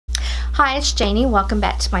Hi, it's Janie. Welcome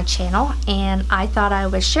back to my channel, and I thought I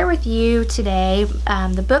would share with you today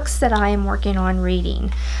the books that I am working on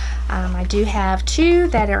reading. I do have two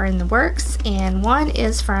that are in the works, and one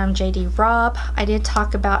is from J.D. Robb. I did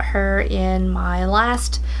talk about her in my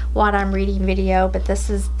last What I'm Reading video, but this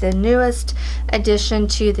is the newest addition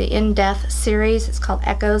to the In Death series. It's called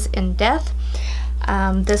Echoes in Death.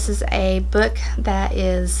 This is a book that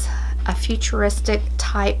is a futuristic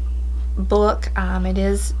type book.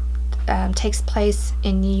 Takes place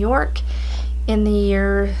in New York in the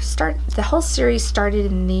year the whole series started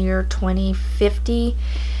in the year 2050,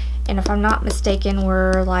 and if I'm not mistaken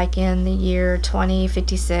we're like in the year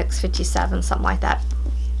 2056, 57, something like that.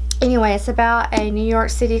 Anyway, it's about a New York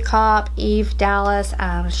City cop, Eve Dallas.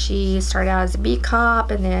 She started out as a beat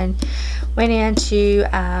cop and then went into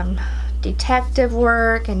detective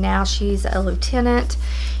work, and now she's a lieutenant.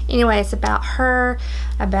 Anyway, it's about her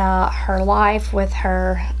life with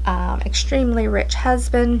her extremely rich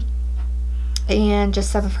husband and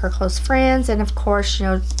just some of her close friends, and of course, you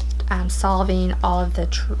know, solving all of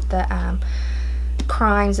the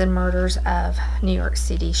crimes and murders of New York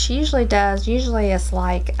City. She usually it's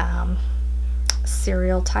like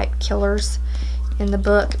serial type killers in the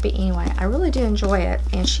book, but anyway, I really do enjoy it,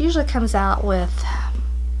 and she usually comes out with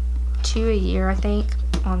 2 a year, I think,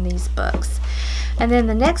 on these books. And then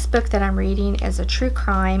the next book that I'm reading is a true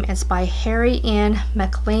crime. It's by Harry N.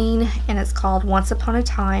 McLean, and it's called Once Upon a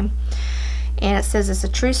Time, and it says it's a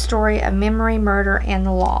true story of memory, murder, and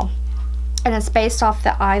the law, and it's based off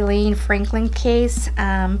the Eileen Franklin case.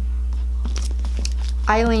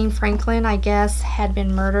 Eileen Franklin, I guess, had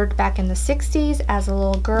been murdered back in the 60s as a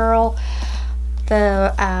little girl.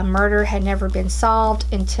 The murder had never been solved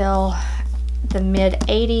until the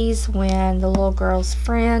mid-80s when the little girl's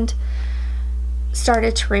friend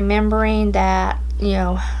started to remembering that, you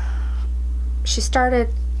know, she started,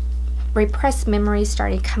 repressed memories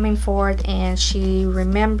started coming forth, and she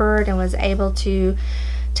remembered and was able to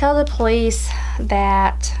tell the police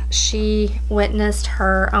that she witnessed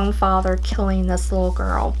her own father killing this little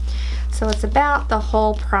girl. So it's about the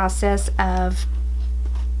whole process of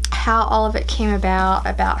how all of it came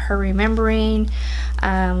about her remembering,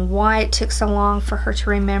 why it took so long for her to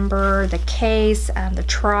remember, the case, the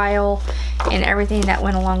trial, and everything that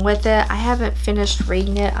went along with it. I haven't finished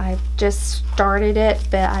reading it. I've just started it,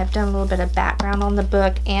 but I've done a little bit of background on the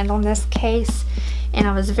book and on this case, and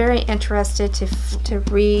I was very interested to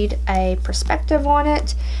read a perspective on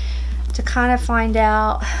it, to kind of find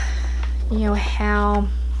out, you know, how,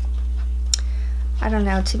 I don't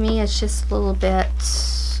know, to me it's just a little bit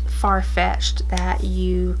far-fetched that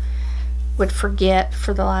you would forget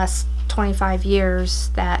for the last 25 years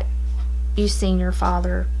that you've seen your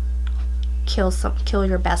father kill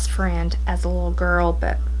your best friend as a little girl.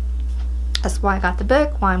 But that's why I got the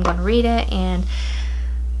book, why I'm going to read it and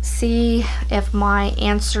see if my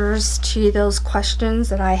answers to those questions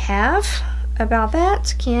that I have about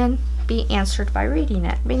that can be answered by reading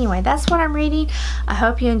it. But anyway, that's what I'm reading. I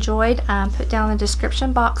hope you enjoyed. Put down in the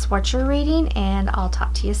description box what you're reading, and I'll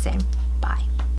talk to you soon. Bye.